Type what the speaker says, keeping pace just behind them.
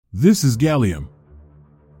This is gallium.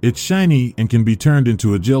 It's shiny and can be turned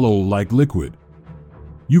into a jello-like liquid.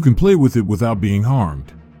 You can play with it without being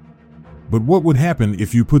harmed. But what would happen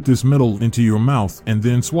if you put this metal into your mouth and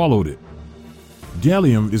then swallowed it?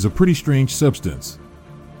 Gallium is a pretty strange substance.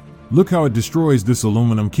 Look how it destroys this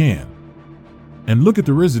aluminum can. And look at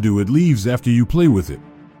the residue it leaves after you play with it.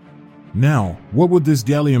 Now, what would this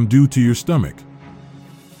gallium do to your stomach?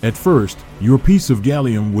 At first, your piece of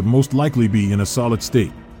gallium would most likely be in a solid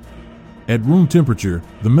state. At room temperature,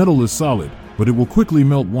 the metal is solid, but it will quickly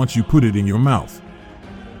melt once you put it in your mouth.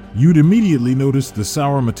 You'd immediately notice the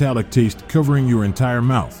sour metallic taste covering your entire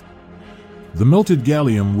mouth. The melted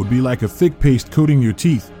gallium would be like a thick paste coating your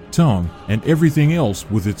teeth, tongue, and everything else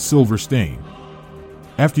with its silver stain.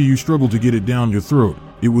 After you struggle to get it down your throat,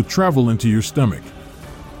 it would travel into your stomach.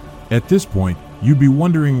 At this point, you'd be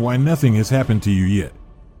wondering why nothing has happened to you yet.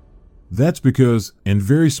 That's because, in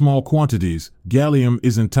very small quantities, gallium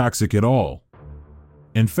isn't toxic at all.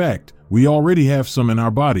 In fact, we already have some in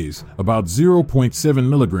our bodies, about 0.7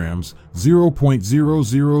 milligrams,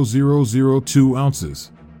 0.00002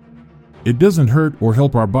 ounces. It doesn't hurt or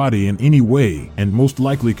help our body in any way and most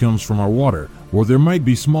likely comes from our water, or there might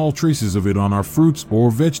be small traces of it on our fruits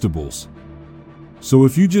or vegetables. So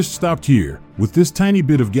if you just stopped here, with this tiny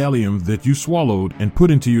bit of gallium that you swallowed and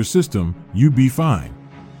put into your system, you'd be fine.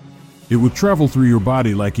 It would travel through your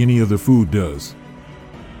body like any other food does.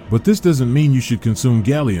 But this doesn't mean you should consume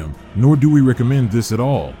gallium, nor do we recommend this at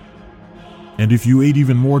all. And if you ate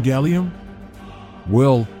even more gallium?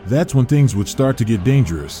 Well, that's when things would start to get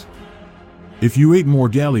dangerous. If you ate more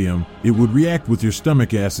gallium, it would react with your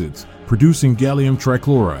stomach acids, producing gallium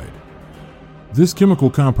trichloride. This chemical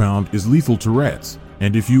compound is lethal to rats,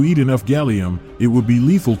 and if you eat enough gallium, it would be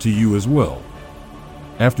lethal to you as well.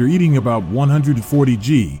 After eating about 140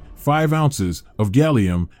 g, 5 ounces, of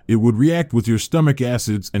gallium, it would react with your stomach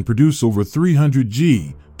acids and produce over 300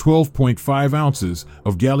 g, 12.5 ounces,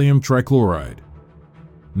 of gallium trichloride.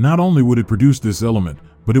 Not only would it produce this element,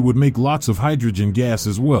 but it would make lots of hydrogen gas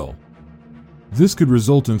as well. This could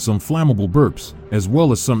result in some flammable burps, as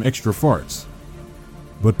well as some extra farts.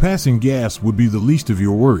 But passing gas would be the least of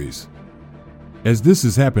your worries. As this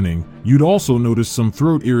is happening, you'd also notice some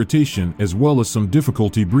throat irritation as well as some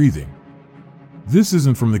difficulty breathing. This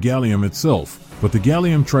isn't from the gallium itself, but the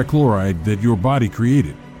gallium trichloride that your body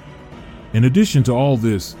created. In addition to all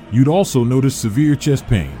this, you'd also notice severe chest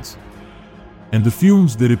pains. And the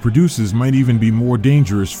fumes that it produces might even be more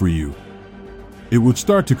dangerous for you. It would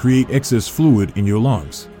start to create excess fluid in your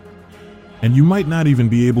lungs. And you might not even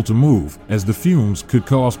be able to move, as the fumes could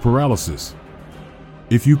cause paralysis.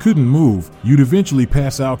 If you couldn't move, you'd eventually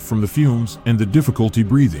pass out from the fumes and the difficulty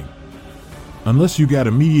breathing. Unless you got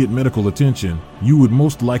immediate medical attention, you would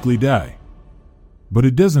most likely die. But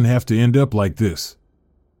it doesn't have to end up like this.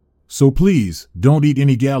 So please, don't eat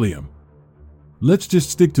any gallium. Let's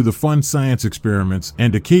just stick to the fun science experiments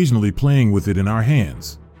and occasionally playing with it in our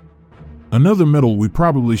hands. Another metal we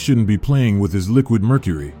probably shouldn't be playing with is liquid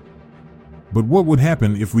mercury. But what would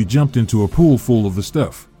happen if we jumped into a pool full of the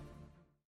stuff?